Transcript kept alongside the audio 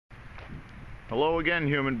Hello again,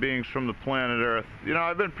 human beings from the planet Earth. You know,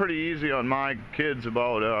 I've been pretty easy on my kids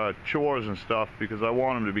about chores and stuff because I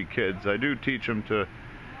want them to be kids. I do teach them to,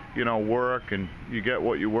 you know, work, and you get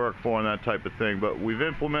what you work for and that type of thing. But we've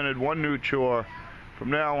implemented one new chore. From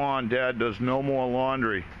now on, Dad does no more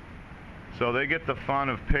laundry. So they get the fun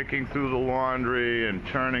of picking through the laundry and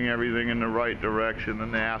turning everything in the right direction, the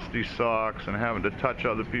nasty socks, and having to touch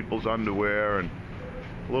other people's underwear, and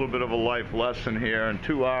a little bit of a life lesson here, and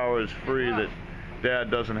 2 hours free that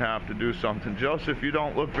Dad doesn't have to do something. Joseph, you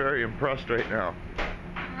don't look very impressed right now.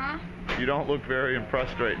 Huh? You don't look very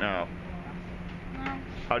impressed right now. No.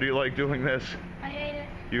 How do you like doing this? I hate it.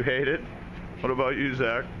 You hate it? What about you,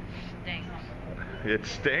 Zach? Stinks. It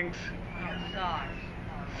stinks? It sucks.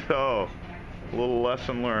 So, a little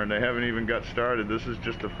lesson learned. They haven't even got started. This is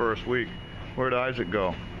just the first week. Where'd Isaac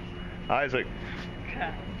go? Isaac,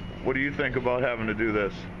 what do you think about having to do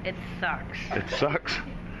this? It sucks. It sucks?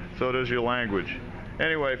 So does your language.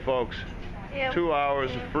 Anyway, folks, 2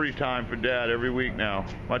 hours of free time for Dad every week now.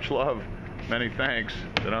 Much love, many thanks,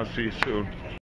 and I'll see you soon.